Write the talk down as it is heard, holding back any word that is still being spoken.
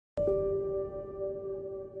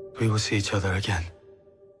we will see each other again.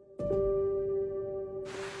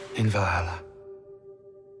 In Valhalla.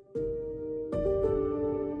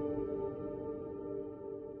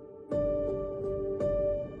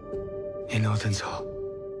 In Odin's Hall.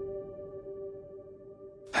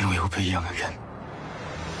 And we will be young again.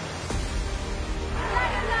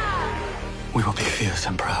 We will be fierce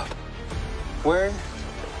and proud. Where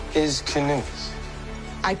is Canute?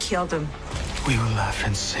 I killed him. We will laugh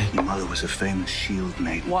and sing. Your mother was a famous shield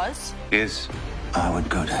maiden. Was? Is. I would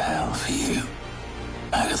go to hell for you,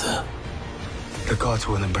 Lagertha. The gods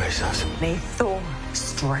will embrace us. May Thor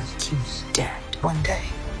strike you dead one day.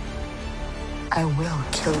 I will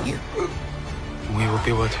kill you. We will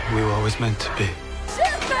be what we were always meant to be.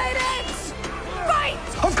 Shieldmaidens! Fight!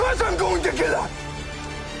 Of course I'm going to kill her!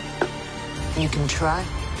 You can try.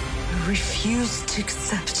 I refuse to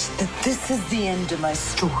accept that this is the end of my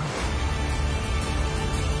story.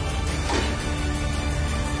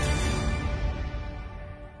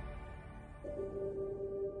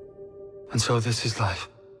 And so this is life.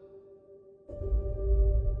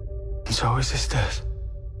 And so is this death.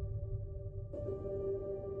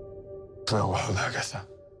 Farewell, Lagertha.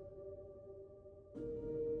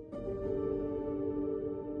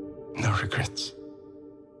 No regrets.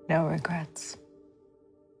 No regrets.